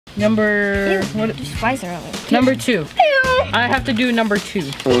Number... Ew, what? Just flies are on it. Number 2. Ew. I have to do number 2.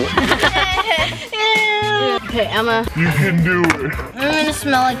 Okay, Emma. You can do it. I'm gonna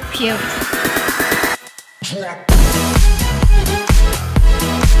smell like puke.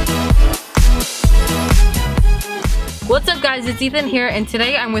 What's up, guys? It's Ethan here, and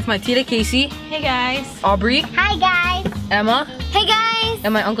today I'm with my Tita Casey. Hey guys. Aubrey. Hi guys. Emma. Hey guys.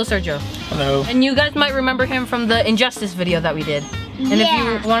 And my Uncle Sergio. Hello. And you guys might remember him from the Injustice video that we did. And if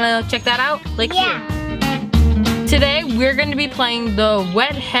you want to check that out, click here. Today, we're going to be playing the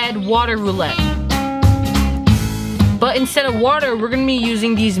Wet Head Water Roulette. But instead of water, we're going to be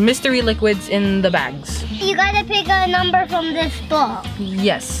using these mystery liquids in the bags. You gotta pick a number from this book.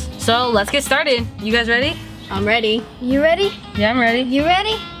 Yes. So, let's get started. You guys ready? I'm ready. You ready? Yeah, I'm ready. You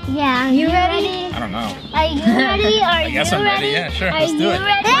ready? Yeah. You ready? I don't know. Are you ready? Are I guess I'm ready. Yeah, sure. Let's do it.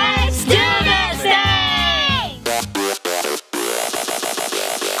 Ready? Let's do this thing!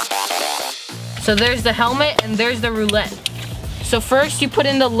 So there's the helmet and there's the roulette. So first you put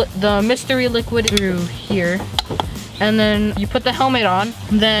in the mystery liquid through here. And then you put the helmet on.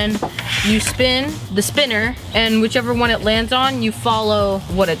 Then you spin the spinner, and whichever one it lands on, you follow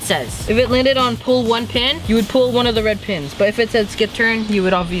what it says. If it landed on pull 1 pin, you would pull one of the red pins. But if it said skip turn, you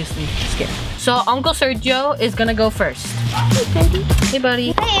would obviously skip. So Uncle Sergio is gonna go first. Hey buddy. Hey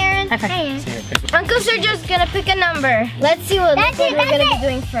buddy. Hey Aaron. High five. Hey Aaron. Uncle Sergio's gonna pick a number. Let's see what liquid we're gonna be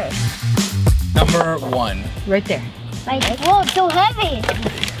doing first. Number 1. Right there. Like, whoa, it's so heavy.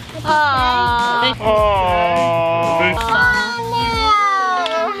 Aww. Oh no.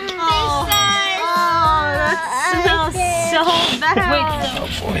 That smells so bad. Oh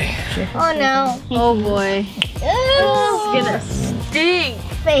boy. Oh no. Oh boy. It's Ew. gonna stink.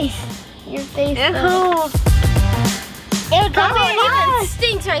 Face. Your face. Ew. Ew, Oh, it even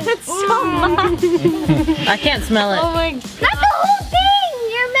stinks right now. It's so much. I can't smell it. Oh my god. Not the whole thing.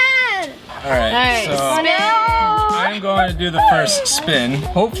 You're mad. Alright, so Oh, no. I'm going to do the first spin.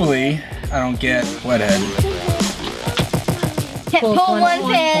 Hopefully, I don't get wet head. Pull one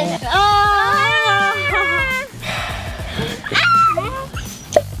pin.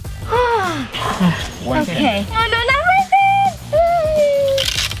 One pin. Okay. Oh no, not my pin.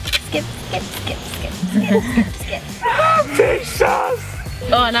 Skip, skip, skip, skip, skip, skip.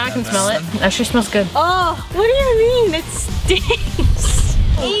 Oh, now I can smell it. That sure smells good. Oh, what do you mean? It stinks.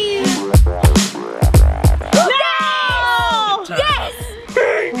 Ew. No! Yes!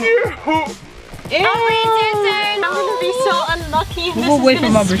 Thank you! Aubrey, it's your turn. I'm gonna be so unlucky if this We'll wait is for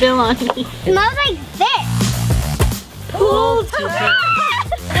gonna Aubrey. spill on me. Smells like this. Pull to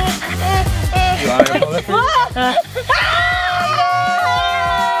You want to pull it first?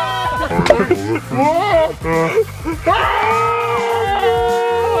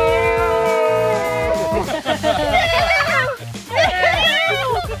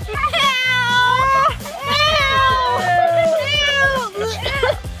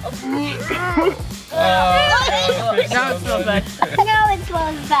 Now it smells bad. No, it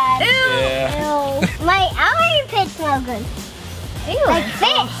smells bad. Yeah. Ew. My armpit smells good. Ew. Like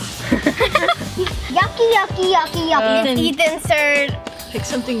fish. Yucky, yucky, yucky, yucky. It's Ethan's turn. Pick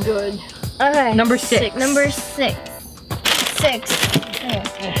something good. Okay. Number 6. Number 6. 6.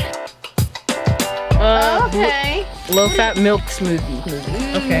 Okay. Low-fat milk smoothie.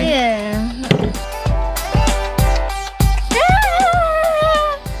 Okay. Yeah.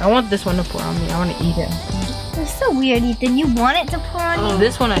 I want this one to pour on me. I want to eat it. It's so weird, Ethan. You want it to pour on you?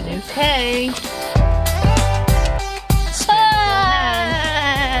 This one I do. Okay.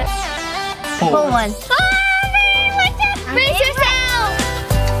 Pull one. Brace yourself.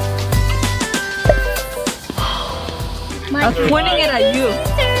 I was pointing it at you.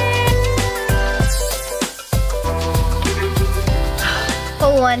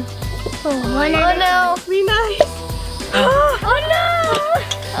 Pull one. Pull one. Oh no. Be nice. Oh no.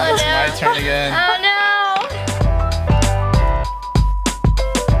 Oh no. My turn again. Oh no.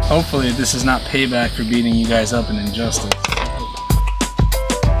 Hopefully this is not payback for beating you guys up in Injustice.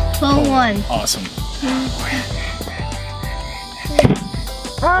 Pull one. Awesome.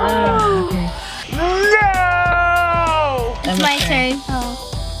 Oh. No! It's my turn.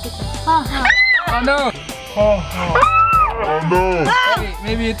 Oh no! Oh no! Hey,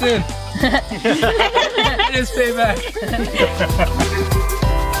 maybe it did. It is payback.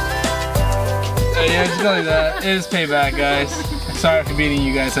 Yeah, just tell you that. It is payback, guys. Sorry for beating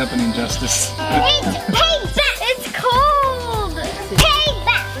you guys up in Injustice. It's payback. It's cold.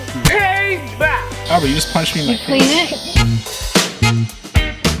 Payback. Payback! Aubrey, you just punched me in my Clean face. it.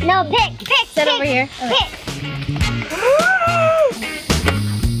 No, pick. Set over here. Pick.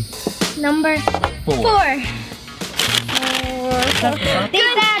 Number 4. 4. Be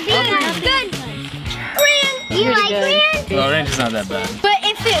bad, ranch is not that bad. But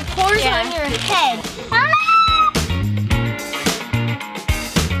if it pours on your head.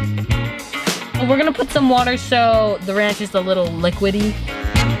 We're gonna put some water so the ranch is a little liquidy.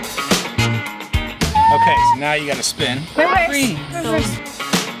 Okay, so now you gotta spin. Reverse.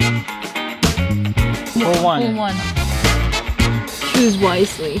 Pull one. Pull one. Choose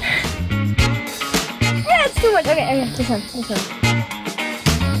wisely. Yeah, it's too much. Okay, this one.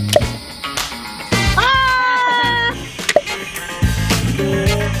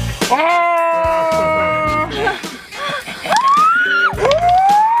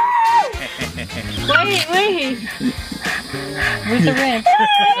 Wait. Where's the ranch?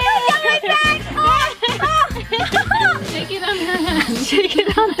 Shake it on her hand. Shake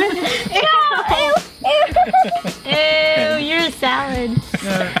it on her hand. Ew, you're a salad. I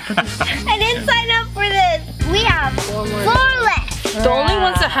didn't sign up for this. We have 4 left. The only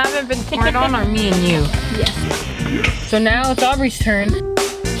ones that haven't been poured on are me and you. Yes. So now it's Aubrey's turn.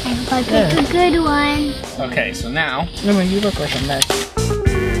 I'll pick a good one. Okay, so now. No, you look like a mess.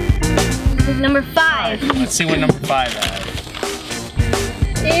 Number 5. Let's see what number 5 has.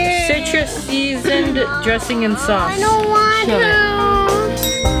 Citrus seasoned dressing and sauce. I don't want Shove it.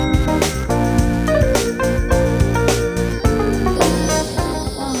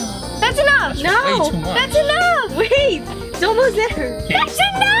 That's enough. Way No, too much. That's enough. wait, it's almost there. Okay, That's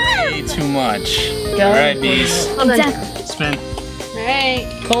enough. way too much. Go. All right, bees. Exactly. Spin. Alright,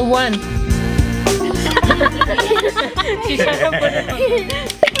 pull one. She's trying to put it on.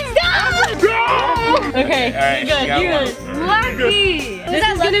 Okay, All right, you're you got good. one. Lucky. This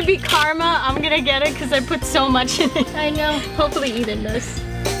is gonna be karma. I'm gonna get it because I put so much in it. I know. Hopefully Eden does.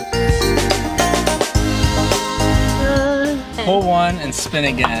 Pull one and spin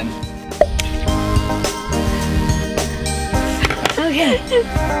again. Okay.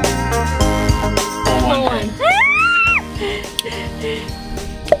 Pull one.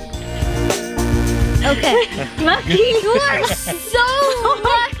 Okay. Lucky, you are so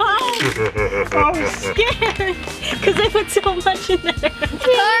lucky. I'm scared because I put so much in there.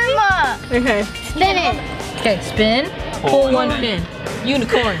 Karma. Okay. Spin it. Okay, spin. Pull one pin.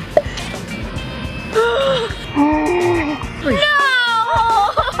 Unicorn.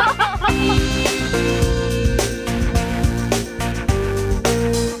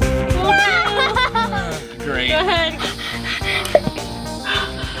 Great. Go ahead.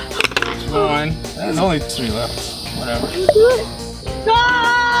 One. There's only 3 left. Whatever.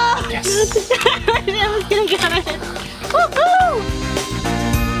 Ah! Yes. I was gonna get it. Woohoo!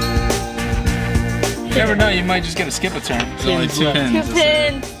 You never know, you might just get a skip a turn. There's only 2 pins. 2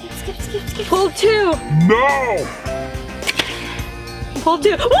 pins. Skip. Pull 2. No! Pull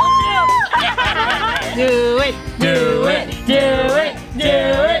 2. Woo! Do it. Do it. Do it. Do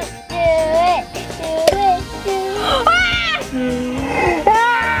it.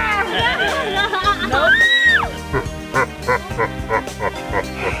 Nope.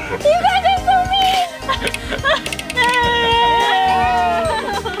 You guys are so mean.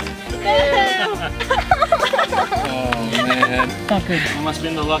 Oh man. Not good. I must have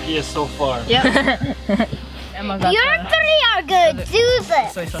been the luckiest so far. Yep. Emma got Your 3 are good. Do this.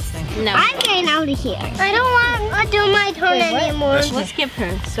 soy sauce thing. No. I'm getting out of here. I don't want to do my turn anymore. Let's skip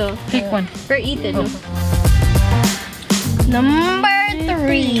her. So pick one. For Ethan. Number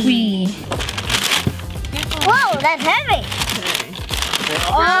 3. Whoa, that's heavy.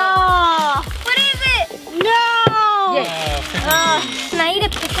 Oh, what is it? No. Can I eat a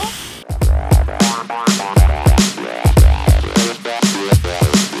pickle?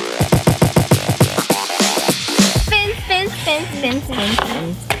 Spin.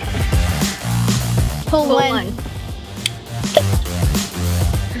 Pull one.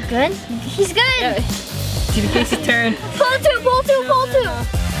 Good? He's good. Yeah. Give Casey's turn. Pull two.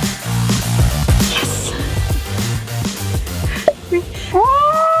 Yes.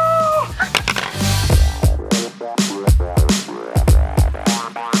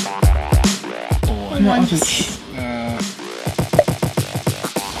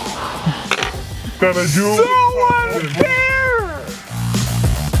 Gotta do Someone there!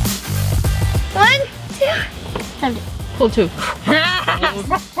 1, 2. Pull 2.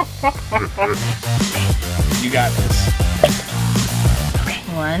 You got this.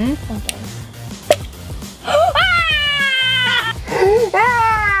 1.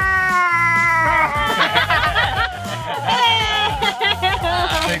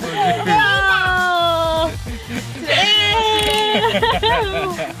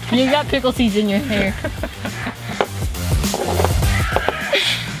 You got pickle seeds in your hair.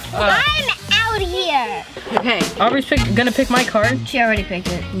 I'm out here. Okay, Aubrey's gonna pick my card. She already picked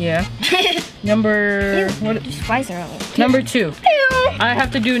it. Yeah. Number what? There's flies around it. Number 2. I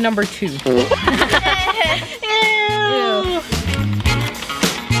have to do number 2. Ew.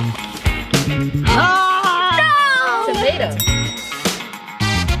 Oh, no! Tomato.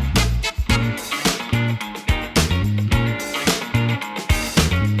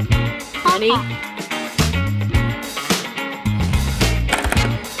 Ready?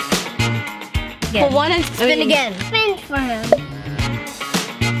 Again. For one and Spin again. Spin for him.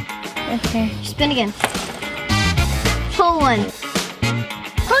 Okay. Spin again. Pull one.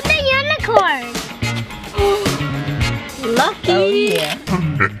 Hold the unicorn. Lucky. Oh yeah.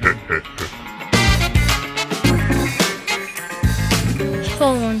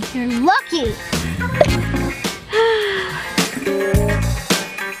 Pull one. You're lucky.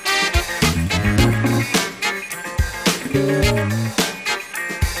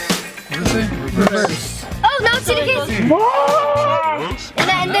 What is it? Reverse. Oh, no, it's it again.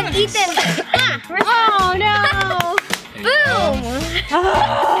 And then Ethan. Oh, no. Boom.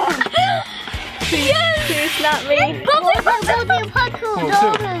 Please, not me. Pull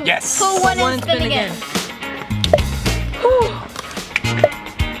 2. Yes. Pull one and spin again.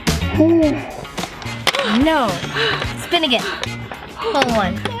 No. Spin again. Pull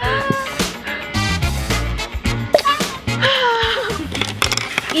one.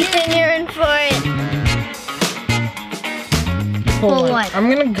 Ethan, you're in for it. Pull one. I'm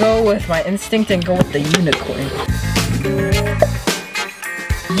gonna go with my instinct and go with the unicorn.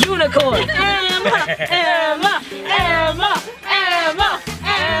 Unicorn! Emma! Emma! Emma! Emma!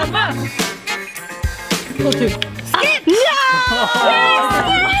 Emma! Pull 2. Skip!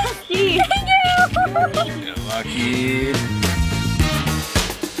 You're lucky.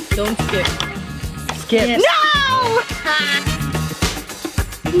 Don't skip. Skip. No!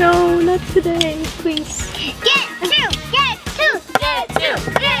 No, not today, please. Get 2. Get 2. Get 2.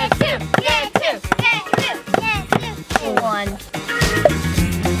 Get 2. Get 2. Get 2. Get 2. Pull one.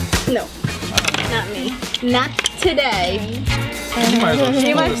 No, not me. Not today. You might as well just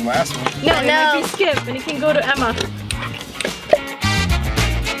pull this last one. No, No. it might be Skip, and he can go to Emma.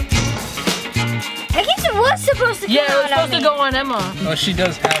 I guess it was supposed to come Yeah, it was out supposed on to go on Emma. Well, she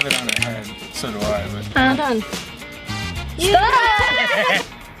does have it on her head. So do I, but. I'm done.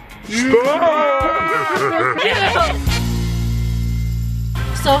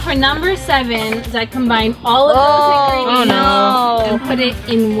 So for number 7, I combine all of those ingredients and put it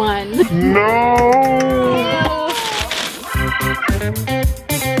in one.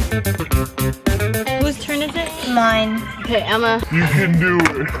 Whose turn is it? Mine. Okay, Emma. You can do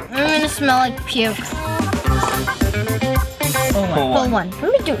it. I'm gonna smell like puke. Pull Pull one. one.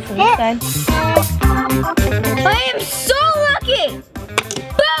 Let me do it from this side. I am so lucky!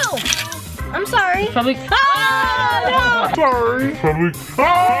 Boom! I'm sorry. Probably. Oh, Sorry. Probably. Oh,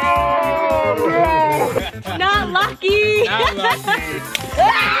 no. Not lucky. Not lucky.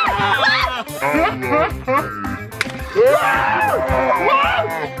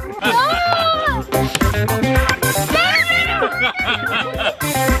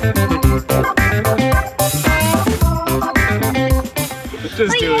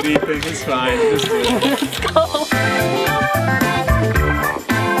 Just do it, Ethan. It's fine. Just do it. Let's go.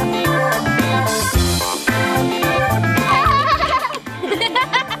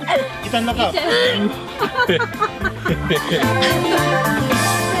 Ethan, look up.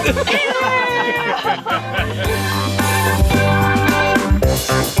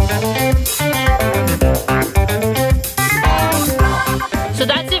 So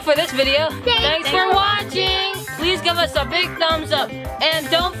that's it for this video. Thanks for watching. Please give us a big thumbs up. And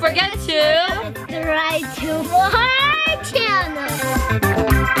don't forget to Subscribe to our channel.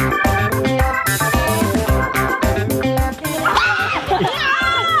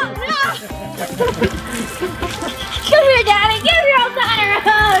 Come here, Daddy. Give your old daughter a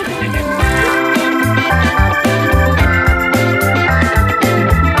hug.